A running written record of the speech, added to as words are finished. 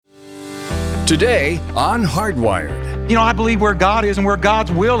Today on Hardwired. You know, I believe where God is and where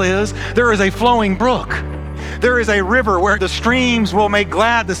God's will is, there is a flowing brook. There is a river where the streams will make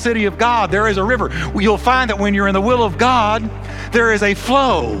glad the city of God. There is a river. You'll find that when you're in the will of God, there is a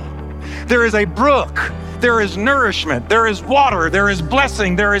flow. There is a brook. There is nourishment. There is water. There is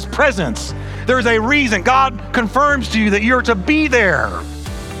blessing. There is presence. There is a reason. God confirms to you that you're to be there.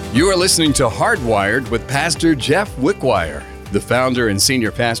 You are listening to Hardwired with Pastor Jeff Wickwire, the founder and senior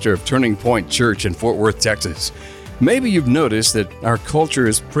pastor of Turning Point Church in Fort Worth, Texas. Maybe you've noticed that our culture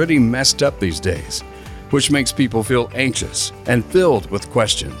is pretty messed up these days, which makes people feel anxious and filled with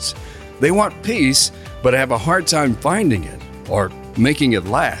questions. They want peace, but have a hard time finding it or making it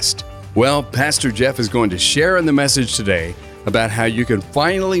last. Well, Pastor Jeff is going to share in the message today about how you can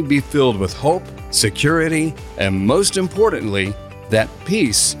finally be filled with hope, security, and most importantly, that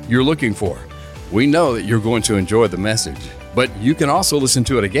peace you're looking for. We know that you're going to enjoy the message, but you can also listen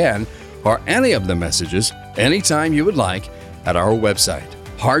to it again or any of the messages anytime you would like at our website,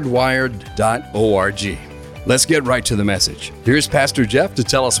 hardwired.org. Let's get right to the message. Here's Pastor Jeff to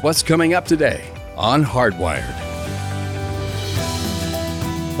tell us what's coming up today on Hardwired.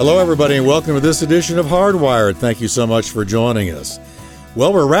 Hello, everybody, and welcome to this edition of Hardwired. Thank you so much for joining us.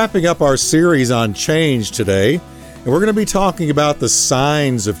 Well, we're wrapping up our series on change today, and we're going to be talking about the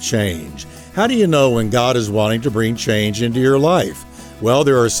signs of change. How do you know when God is wanting to bring change into your life? Well,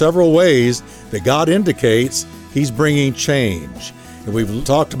 there are several ways that God indicates He's bringing change. And we've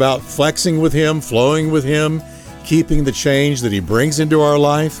talked about flexing with Him, flowing with Him, keeping the change that He brings into our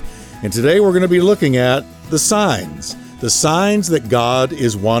life. And today we're going to be looking at the signs that God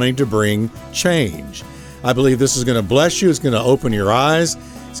is wanting to bring change. I believe this is going to bless you. It's going to open your eyes.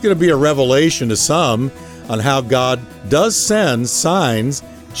 It's going to be a revelation to some on how God does send signs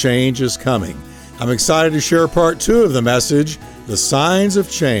change is coming. I'm excited to share part 2 of the message, The Signs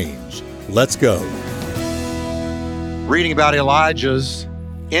of Change. Let's go. Reading about Elijah's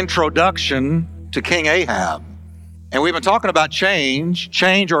introduction to King Ahab. And we've been talking about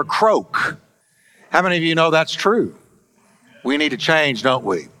change or croak. How many of you know that's true? We need to change, don't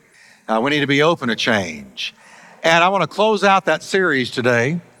we? We need to be open to change. And I want to close out that series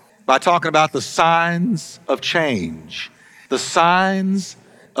today by talking about the signs of change. The signs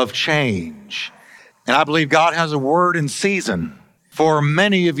of change. And I believe God has a word in season for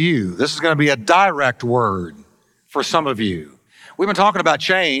many of you. This is going to be a direct word for some of you. We've been talking about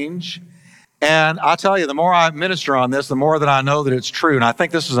change, and I'll tell you, the more I minister on this, the more that I know that it's true. And I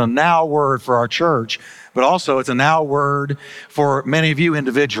think this is a now word for our church, but also it's a now word for many of you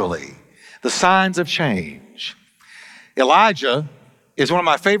individually. The signs of change. Elijah is one of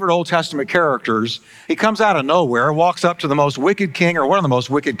my favorite Old Testament characters. He comes out of nowhere, walks up to the most wicked king, or one of the most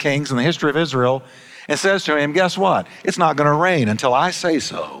wicked kings in the history of Israel, and says to him, guess what? It's not going to rain until I say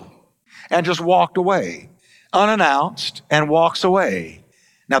so. And just walked away, unannounced, and walks away.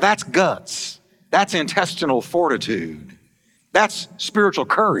 Now that's guts. That's intestinal fortitude. That's spiritual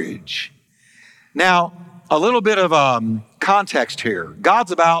courage. Now, a little bit of context here.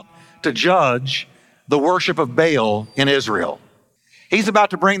 God's about to judge the worship of Baal in Israel. He's about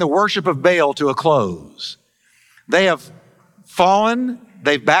to bring the worship of Baal to a close. They have fallen,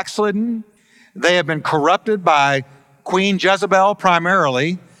 they've backslidden, they have been corrupted by Queen Jezebel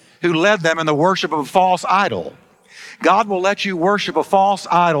primarily, who led them in the worship of a false idol. God will let you worship a false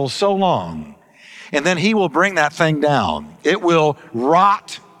idol so long, and then He will bring that thing down. It will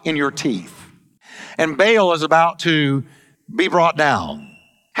rot in your teeth. And Baal is about to be brought down.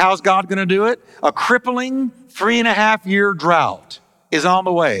 How's God going to do it? A crippling 3.5-year drought is on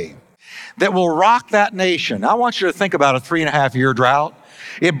the way that will rock that nation. I want you to think about a 3.5-year drought.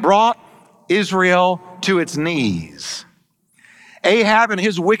 It brought Israel to its knees. Ahab and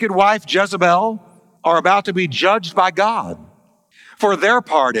his wicked wife Jezebel are about to be judged by God for their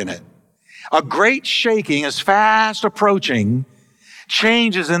part in it. A great shaking is fast approaching,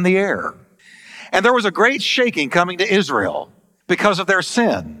 changes in the air. And there was a great shaking coming to Israel because of their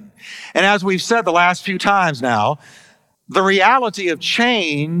sin. And as we've said the last few times now, the reality of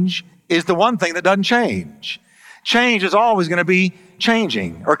change is the one thing that doesn't change. Change is always going to be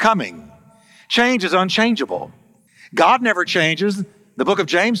changing or coming. Change is unchangeable. God never changes. The book of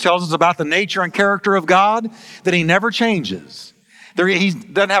James tells us about the nature and character of God, that He never changes. He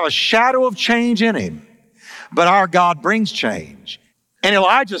doesn't have a shadow of change in Him, but our God brings change. In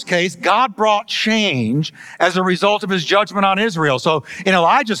Elijah's case, God brought change as a result of His judgment on Israel. So in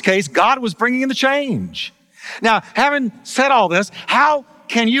Elijah's case, God was bringing in the change. Now, having said all this, how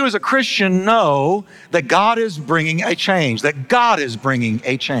can you as a Christian know that God is bringing a change, that God is bringing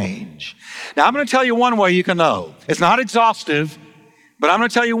a change? Now, I'm going to tell you one way you can know. It's not exhaustive, But I'm going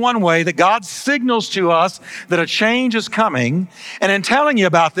to tell you one way that God signals to us that a change is coming. And in telling you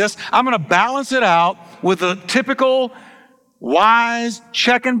about this, I'm going to balance it out with the typical wise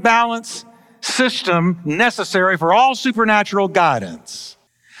check and balance system necessary for all supernatural guidance.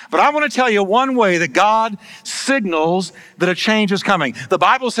 But I want to tell you one way that God signals that a change is coming. The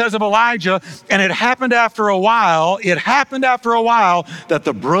Bible says of Elijah, and it happened after a while that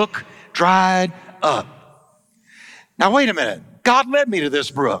the brook dried up. Now, wait a minute. God led me to this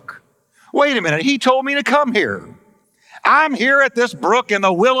brook. Wait a minute. He told me to come here. I'm here at this brook in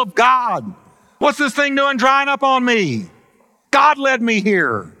the will of God. What's this thing doing drying up on me? God led me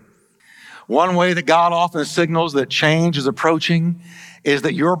here. One way that God often signals that change is approaching is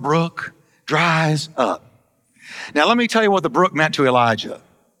that your brook dries up. Now, let me tell you what the brook meant to Elijah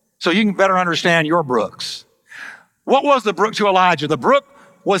so you can better understand your brooks. What was the brook to Elijah? The brook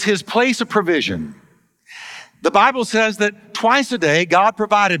was his place of provision. The Bible says that twice a day, God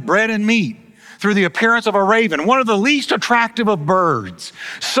provided bread and meat through the appearance of a raven, one of the least attractive of birds.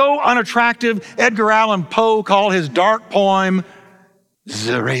 So unattractive, Edgar Allan Poe called his dark poem,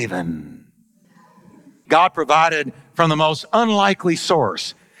 The Raven. God provided from the most unlikely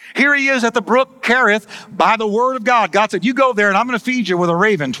source. Here he is at the brook Kerith by the word of God. God said, you go there and I'm going to feed you with a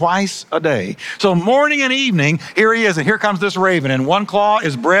raven twice a day. So morning and evening, here he is, and here comes this raven. In one claw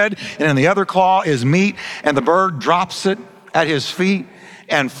is bread, and in the other claw is meat, and the bird drops it at his feet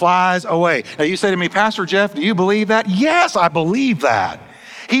and flies away. Now you say to me, Pastor Jeff, do you believe that? Yes, I believe that.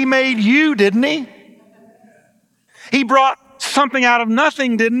 He made you, didn't he? He brought something out of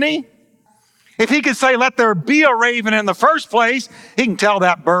nothing, didn't he? If he could say, let there be a raven in the first place, he can tell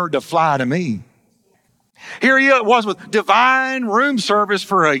that bird to fly to me. Here he was with divine room service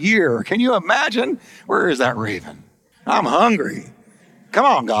for a year. Can you imagine? Where is that raven? I'm hungry. Come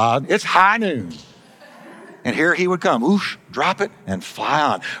on, God. It's high noon. And here he would come, whoosh, drop it, and fly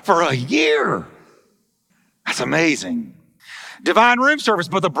on for a year. That's amazing. Divine room service,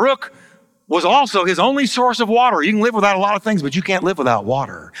 but the brook was also his only source of water. You can live without a lot of things, but you can't live without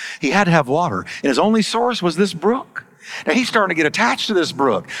water. He had to have water, and his only source was this brook. Now he's starting to get attached to this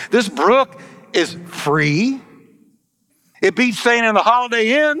brook. This brook is free. It beats staying in the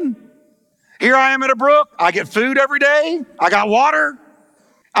Holiday Inn. Here I am at a brook. I get food every day. I got water.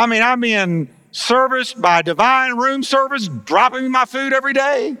 I'm being serviced by divine room service, dropping me my food every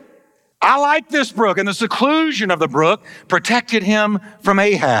day. I like this brook, and the seclusion of the brook protected him from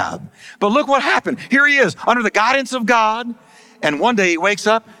Ahab. But look what happened. Here he is under the guidance of God, and one day he wakes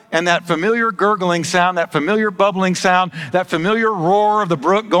up, and that familiar gurgling sound, that familiar bubbling sound, that familiar roar of the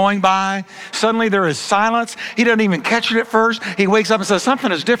brook going by, suddenly there is silence. He doesn't even catch it at first. He wakes up and says,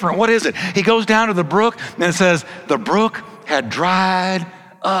 something is different. What is it? He goes down to the brook, and it says, the brook had dried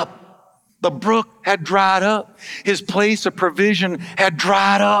up. The brook had dried up. His place of provision had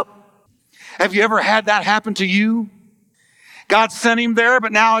dried up. Have you ever had that happen to you? God sent him there,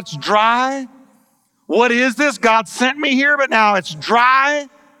 but now it's dry. What is this? God sent me here, but now it's dry.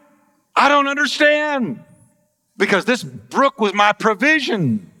 I don't understand. Because this brook was my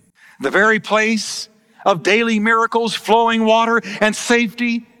provision. The very place of daily miracles, flowing water, and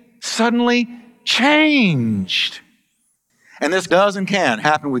safety suddenly changed. And this does and can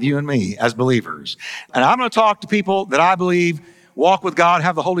happen with you and me as believers. And I'm going to talk to people that I believe walk with God,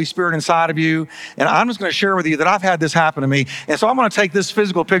 have the Holy Spirit inside of you. And I'm just going to share with you that I've had this happen to me. And so I'm going to take this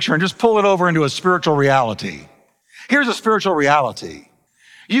physical picture and just pull it over into a spiritual reality. Here's a spiritual reality.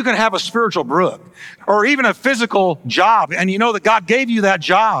 You can have a spiritual brook or even a physical job, and you know that God gave you that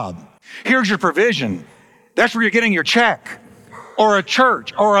job. Here's your provision. That's where you're getting your check, or a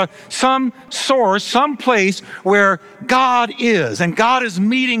church, or some source, some place where God is, and God is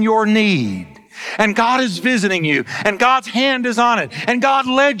meeting your need, and God is visiting you, and God's hand is on it, and God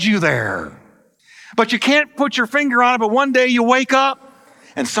led you there. But you can't put your finger on it, but one day you wake up,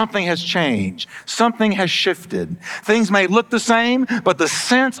 and something has changed. Something has shifted. Things may look the same, but the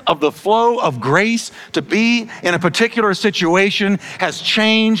sense of the flow of grace to be in a particular situation has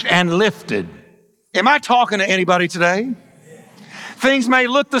changed and lifted. Am I talking to anybody today? Things may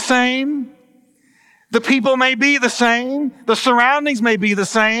look the same. The people may be the same. The surroundings may be the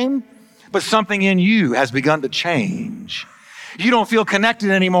same, but something in you has begun to change. You don't feel connected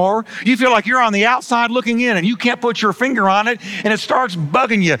anymore. You feel like you're on the outside looking in and you can't put your finger on it, and it starts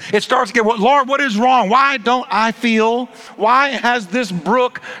bugging you. It starts to get, Lord, what is wrong? Why don't I feel? Why has this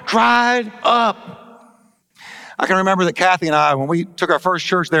brook dried up? I can remember that Kathy and I, when we took our first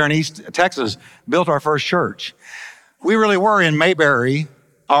church there in East Texas, built our first church, we really were in Mayberry,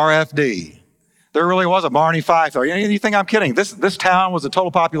 RFD. There really was a Barney Fife there. You think I'm kidding? This town was a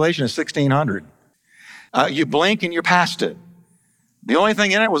total population of 1,600. You blink and you're past it. The only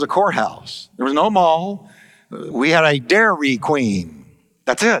thing in it was a courthouse. There was no mall. We had a Dairy Queen.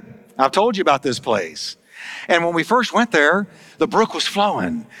 That's it. I've told you about this place. And when we first went there, the brook was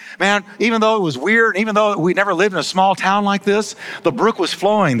flowing. Man, even though it was weird, even though we never lived in a small town like this, the brook was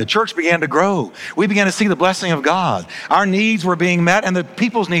flowing. The church began to grow. We began to see the blessing of God. Our needs were being met and the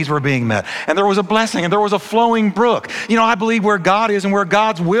people's needs were being met. And there was a blessing and there was a flowing brook. You know, I believe where God is and where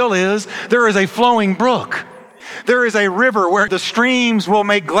God's will is, there is a flowing brook. There is a river where the streams will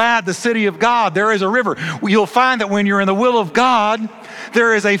make glad the city of God. There is a river. You'll find that when you're in the will of God,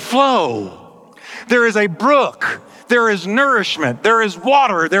 there is a flow. There is a brook. There is nourishment. There is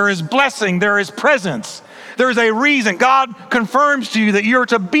water. There is blessing. There is presence. There is a reason. God confirms to you that you're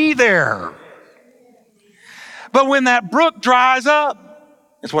to be there. But when that brook dries up,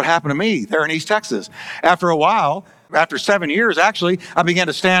 it's what happened to me there in East Texas. After a while, after 7 years, actually, I began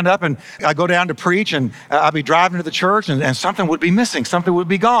to stand up and I go down to preach and I'd be driving to the church and something would be missing. Something would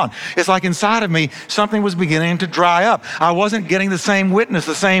be gone. It's like inside of me, something was beginning to dry up. I wasn't getting the same witness,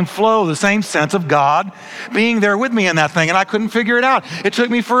 the same flow, the same sense of God being there with me in that thing. And I couldn't figure it out. It took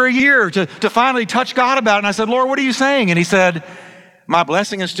me for a year to finally touch God about it. And I said, Lord, what are you saying? And he said, my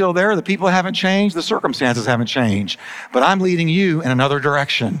blessing is still there. The people haven't changed. The circumstances haven't changed. But I'm leading you in another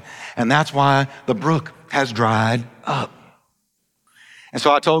direction. And that's why the brook has dried up. And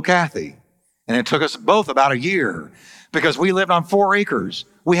so I told Kathy, and it took us both about a year because we lived on 4 acres.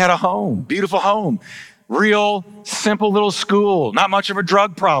 We had a home, beautiful home, real simple little school, not much of a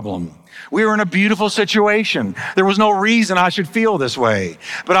drug problem. We were in a beautiful situation. There was no reason I should feel this way.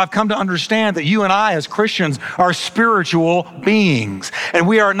 But I've come to understand that you and I as Christians are spiritual beings, and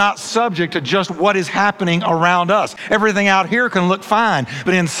we are not subject to just what is happening around us. Everything out here can look fine,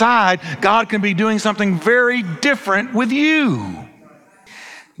 but inside, God can be doing something very different with you.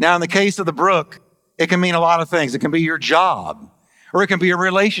 Now, in the case of the brook, it can mean a lot of things. It can be your job. Or it can be a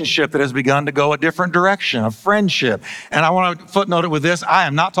relationship that has begun to go a different direction, a friendship. And I want to footnote it with this. I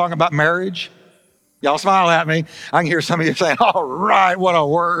am not talking about marriage. Y'all smile at me. I can hear some of you saying, all right, what a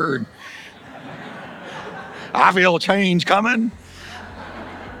word. I feel change coming.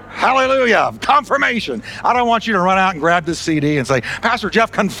 Hallelujah, confirmation. I don't want you to run out and grab this CD and say, Pastor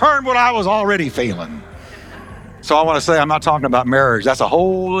Jeff confirmed what I was already feeling. So I want to say I'm not talking about marriage. That's a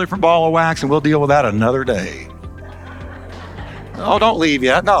whole different ball of wax, and we'll deal with that another day. Oh, don't leave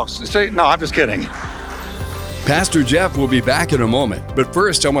yet. No, I'm just kidding. Pastor Jeff will be back in a moment, but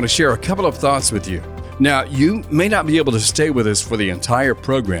first I want to share a couple of thoughts with you. Now, you may not be able to stay with us for the entire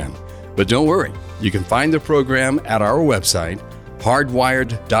program, but don't worry. You can find the program at our website,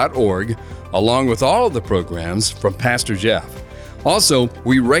 hardwired.org, along with all of the programs from Pastor Jeff. Also,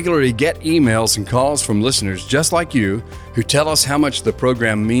 we regularly get emails and calls from listeners just like you who tell us how much the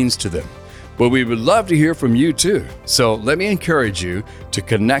program means to them. But we would love to hear from you too. So let me encourage you to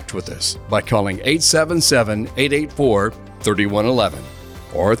connect with us by calling 877-884-3111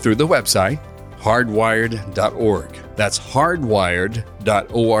 or through the website, hardwired.org. That's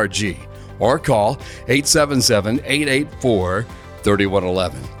hardwired.org. Or call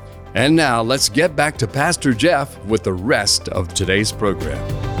 877-884-3111. And now let's get back to Pastor Jeff with the rest of today's program.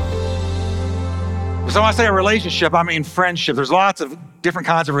 So when I say a relationship, I mean friendship. There's lots of different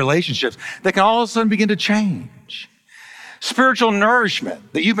kinds of relationships that can all of a sudden begin to change. Spiritual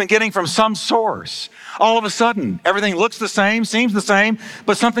nourishment that you've been getting from some source. All of a sudden, everything looks the same, seems the same,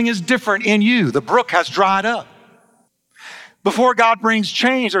 but something is different in you. The brook has dried up. Before God brings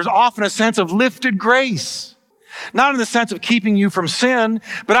change, there's often a sense of lifted grace. Not in the sense of keeping you from sin,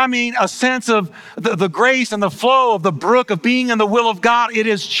 but I mean a sense of the grace and the flow of the brook of being in the will of God. It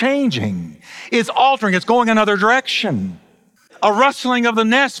is changing. It's altering. It's going another direction. A rustling of the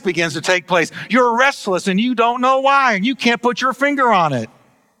nest begins to take place. You're restless and you don't know why, and you can't put your finger on it.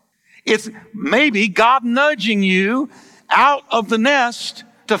 It's maybe God nudging you out of the nest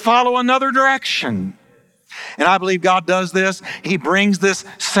to follow another direction. And I believe God does this. He brings this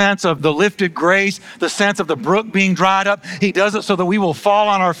sense of the lifted grace, the sense of the brook being dried up. He does it so that we will fall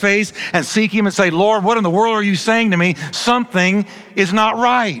on our face and seek Him and say, Lord, what in the world are you saying to me? Something is not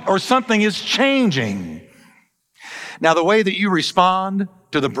right, or something is changing. Now, the way that you respond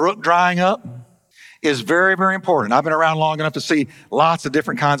to the brook drying up is very, very important. I've been around long enough to see lots of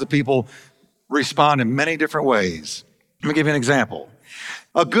different kinds of people respond in many different ways. Let me give you an example.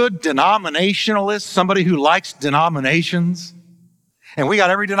 A good denominationalist, somebody who likes denominations, and we got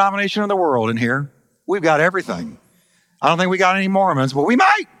every denomination in the world in here. We've got everything. I don't think we got any Mormons, but we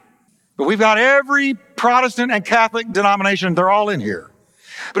might. But we've got every Protestant and Catholic denomination. They're all in here.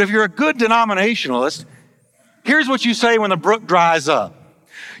 But if you're a good denominationalist, here's what you say when the brook dries up.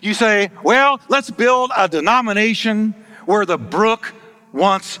 You say, well, let's build a denomination where the brook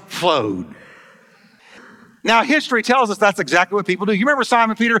once flowed. Now, history tells us that's exactly what people do. You remember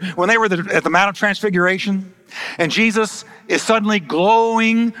Simon Peter when they were at the Mount of Transfiguration? And Jesus is suddenly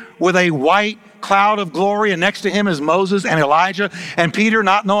glowing with a white cloud of glory, and next to him is Moses and Elijah. And Peter,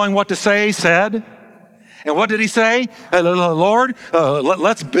 not knowing what to say, said, and what did he say? Lord,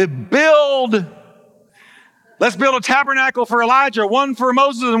 let's build a tabernacle for Elijah, one for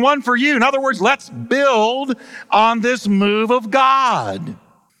Moses and one for you. In other words, let's build on this move of God.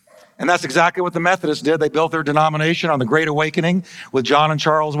 And that's exactly what the Methodists did. They built their denomination on the Great Awakening with John and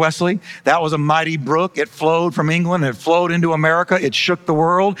Charles Wesley. That was a mighty brook. It flowed from England. It flowed into America. It shook the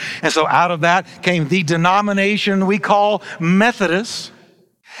world. And so out of that came the denomination we call Methodists.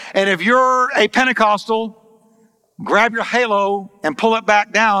 And if you're a Pentecostal, grab your halo and pull it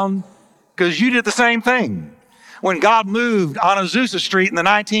back down, because you did the same thing when God moved on Azusa Street in the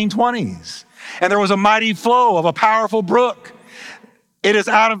 1920s. And there was a mighty flow of a powerful brook. It is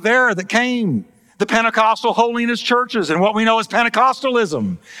out of there that came the Pentecostal holiness churches and what we know as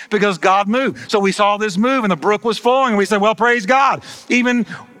Pentecostalism, because God moved. So we saw this move and the brook was flowing, and we said, well, praise God. Even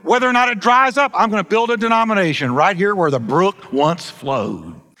whether or not it dries up, I'm going to build a denomination right here where the brook once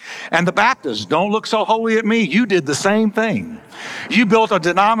flowed. And the Baptists, don't look so holy at me. You did the same thing. You built a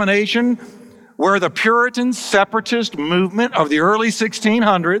denomination where the Puritan separatist movement of the early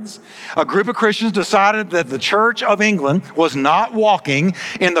 1600s, a group of Christians decided that the Church of England was not walking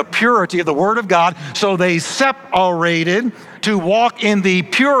in the purity of the Word of God, so they separated to walk in the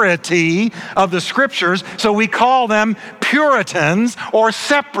purity of the Scriptures. So we call them Puritans or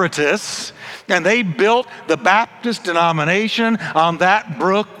separatists, and they built the Baptist denomination on that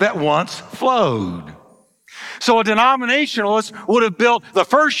brook that once flowed. So a denominationalist would have built the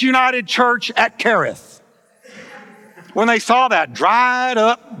first United Church at Kerith when they saw that dried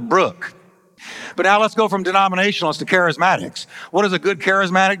up brook. But now let's go from denominationalists to charismatics. What does a good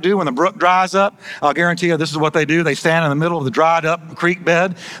charismatic do when the brook dries up? I'll guarantee you this is what they do. They stand in the middle of the dried up creek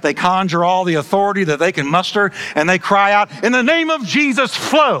bed. They conjure all the authority that they can muster, and they cry out, "In the name of Jesus,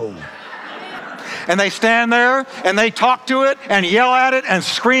 flow." And they stand there and they talk to it and yell at it and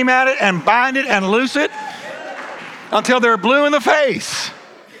scream at it and bind it and loose it until they're blue in the face.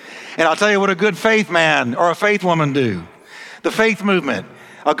 And I'll tell you what a good faith man or a faith woman do. The faith movement.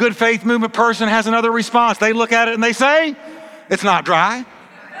 A good faith movement person has another response. They look at it and they say, it's not dry.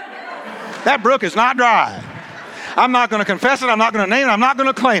 That brook is not dry. I'm not going to confess it. I'm not going to name it. I'm not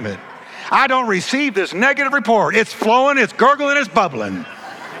going to claim it. I don't receive this negative report. It's flowing, it's gurgling, it's bubbling.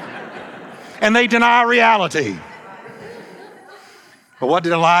 And they deny reality. But what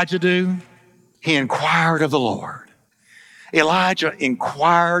did Elijah do? He inquired of the Lord. Elijah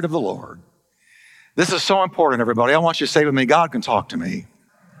inquired of the Lord. This is so important, everybody. I want you to say with me, God can talk to me.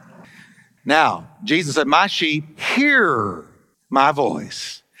 Now, Jesus said, my sheep hear my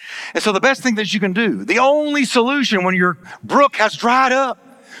voice. And so the best thing that you can do, the only solution when your brook has dried up,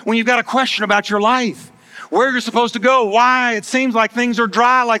 when you've got a question about your life, where you're supposed to go, why it seems like things are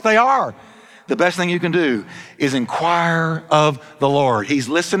dry like they are, the best thing you can do is inquire of the Lord. He's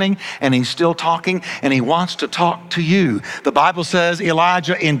listening and he's still talking and he wants to talk to you. The Bible says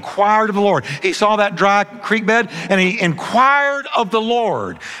Elijah inquired of the Lord. He saw that dry creek bed and he inquired of the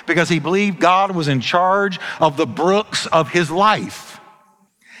Lord because he believed God was in charge of the brooks of his life.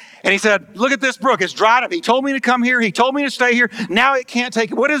 And he said, look at this brook, it's dried up. He told me to come here. He told me to stay here. Now it can't take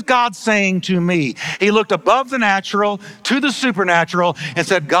it. What is God saying to me? He looked above the natural to the supernatural and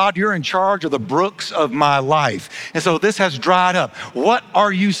said, God, you're in charge of the brooks of my life. And so this has dried up. What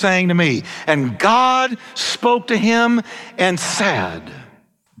are you saying to me? And God spoke to him and said,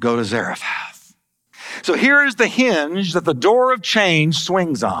 go to Zarephath. So here is the hinge that the door of change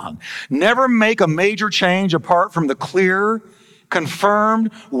swings on. Never make a major change apart from the clear,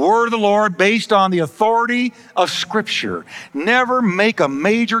 confirmed word of the Lord based on the authority of Scripture. Never make a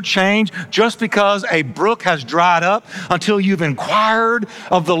major change just because a brook has dried up until you've inquired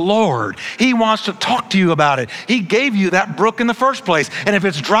of the Lord. He wants to talk to you about it. He gave you that brook in the first place. And if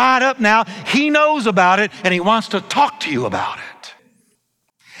it's dried up now, he knows about it and he wants to talk to you about it.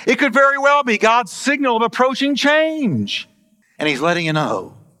 It could very well be God's signal of approaching change, and he's letting you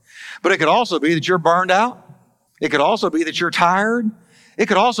know. But it could also be that you're burned out. It could also be that you're tired. It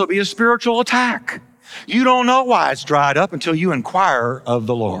could also be a spiritual attack. You don't know why it's dried up until you inquire of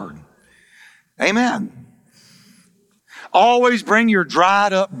the Lord. Amen. Always bring your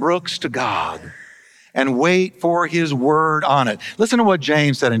dried up brooks to God and wait for his word on it. Listen to what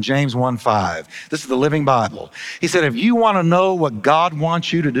James said in James 1:5. This is the Living Bible. He said, if you want to know what God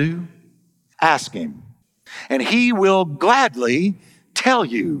wants you to do, ask him, and he will gladly tell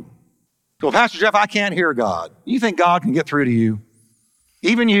you. Well, Pastor Jeff, I can't hear God. You think God can get through to you?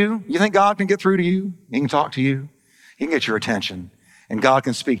 Even you think God can get through to you? He can talk to you. He can get your attention. And God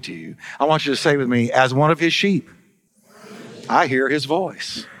can speak to you. I want you to say with me, as one of his sheep, I hear his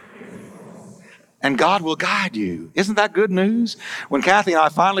voice. And God will guide you. Isn't that good news? When Kathy and I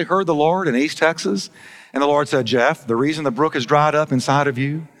finally heard the Lord in East Texas, and the Lord said, Jeff, the reason the brook is dried up inside of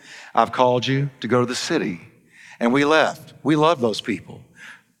you, I've called you to go to the city. And we left. We loved those people.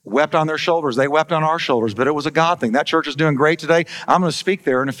 Wept on their shoulders. They wept on our shoulders, but it was a God thing. That church is doing great today. I'm going to speak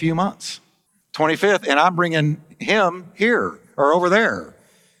there in a few months. 25th, and I'm bringing him here or over there,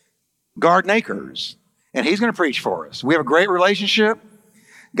 Garden Acres, and he's going to preach for us. We have a great relationship.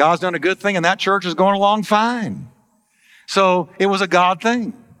 God's done a good thing, and that church is going along fine. So it was a God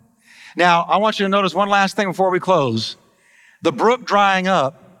thing. Now, I want you to notice one last thing before we close. The brook drying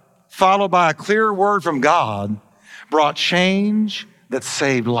up, followed by a clear word from God, brought change that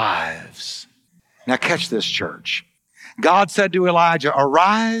saved lives. Now catch this, church. God said to Elijah,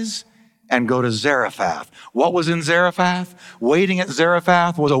 arise and go to Zarephath. What was in Zarephath? Waiting at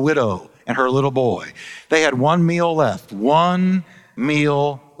Zarephath was a widow and her little boy. They had one meal left. One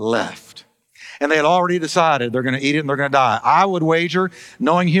meal left. And they had already decided they're going to eat it and they're going to die. I would wager,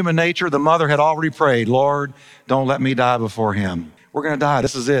 knowing human nature, the mother had already prayed, Lord, don't let me die before him. We're going to die.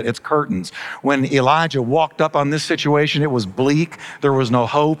 This is it. It's curtains. When Elijah walked up on this situation, it was bleak. There was no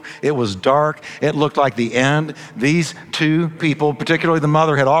hope. It was dark. It looked like the end. These two people, particularly the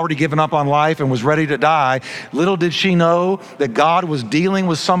mother, had already given up on life and was ready to die. Little did she know that God was dealing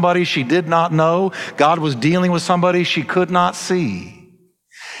with somebody she did not know. God was dealing with somebody she could not see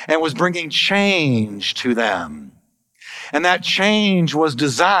and was bringing change to them. And that change was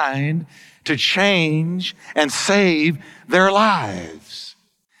designed to change and save their lives.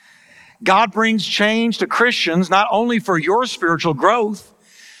 God brings change to Christians not only for your spiritual growth,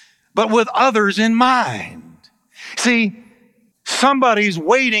 but with others in mind. See, somebody's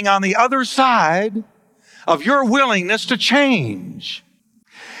waiting on the other side of your willingness to change.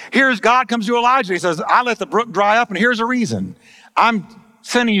 Here's God comes to Elijah. He says, I let the brook dry up, and here's a reason. I'm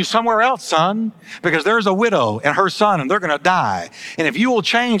sending you somewhere else, son, because there's a widow and her son, and they're going to die. And if you will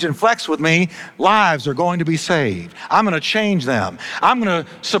change and flex with me, lives are going to be saved. I'm going to change them. I'm going to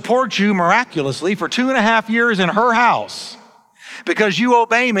support you miraculously for 2.5 years in her house because you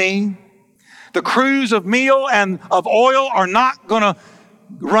obey me. The cruse of meal and of oil are not going to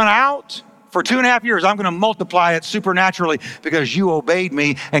run out. For 2.5 years, I'm going to multiply it supernaturally because you obeyed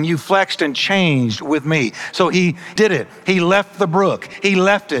me and you flexed and changed with me. So he did it. He left the brook. He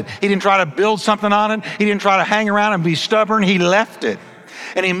left it. He didn't try to build something on it. He didn't try to hang around and be stubborn. He left it.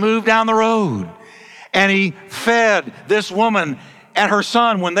 And he moved down the road. And he fed this woman and her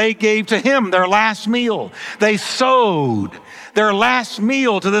son when they gave to him their last meal. They sowed their last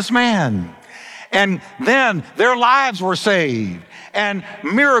meal to this man. And then their lives were saved. And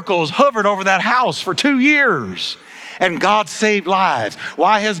miracles hovered over that house for 2 years. And God saved lives.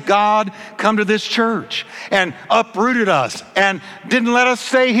 Why has God come to this church and uprooted us and didn't let us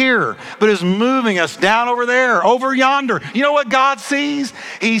stay here, but is moving us down over there, over yonder? You know what God sees?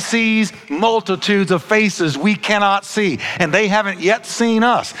 He sees multitudes of faces we cannot see, and they haven't yet seen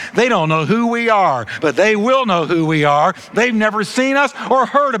us. They don't know who we are, but they will know who we are. They've never seen us or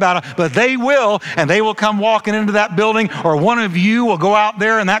heard about it, but they will, and they will come walking into that building, or one of you will go out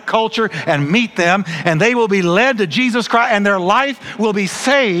there in that culture and meet them, and they will be led to Jesus Christ, and their life will be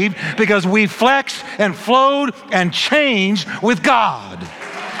saved because we flexed and flowed and changed with God.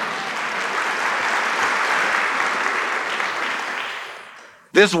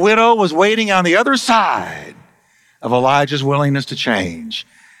 This widow was waiting on the other side of Elijah's willingness to change.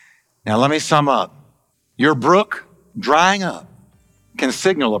 Now let me sum up. Your brook drying up can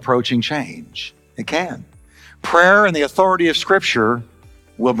signal approaching change. It can. Prayer and the authority of Scripture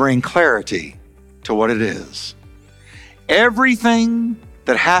will bring clarity to what it is. Everything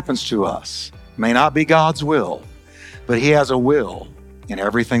that happens to us may not be God's will, but He has a will in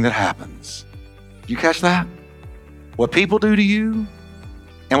everything that happens. You catch that? What people do to you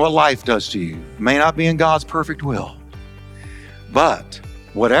and what life does to you may not be in God's perfect will. But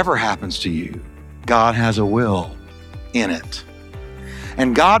whatever happens to you, God has a will in it.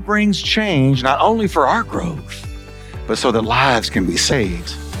 And God brings change not only for our growth, but so that lives can be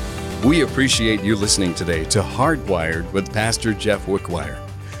saved. We appreciate you listening today to Hardwired with Pastor Jeff Wickwire.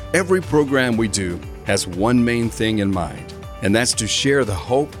 Every program we do has one main thing in mind, and that's to share the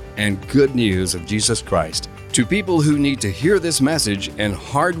hope and good news of Jesus Christ to people who need to hear this message and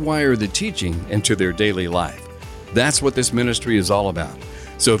hardwire the teaching into their daily life. That's what this ministry is all about.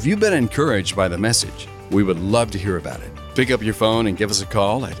 So if you've been encouraged by the message, we would love to hear about it. Pick up your phone and give us a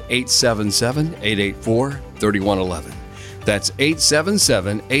call at 877-884-3111. That's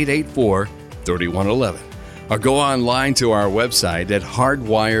 877-884-3111. Or go online to our website at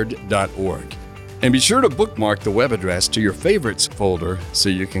hardwired.org. And be sure to bookmark the web address to your favorites folder so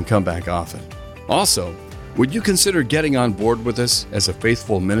you can come back often. Also, would you consider getting on board with us as a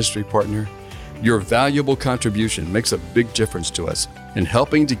faithful ministry partner? Your valuable contribution makes a big difference to us in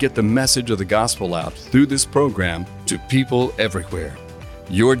helping to get the message of the gospel out through this program to people everywhere.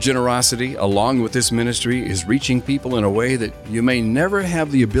 Your generosity, along with this ministry, is reaching people in a way that you may never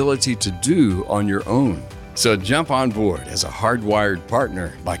have the ability to do on your own. So jump on board as a Hardwired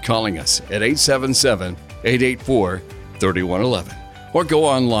partner by calling us at 877-884-3111 or go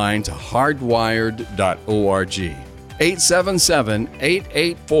online to hardwired.org,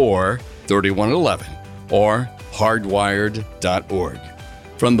 877-884-3111 or hardwired.org.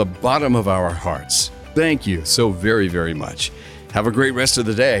 From the bottom of our hearts, thank you so very, very much. Have a great rest of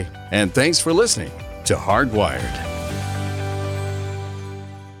the day, and thanks for listening to Hardwired.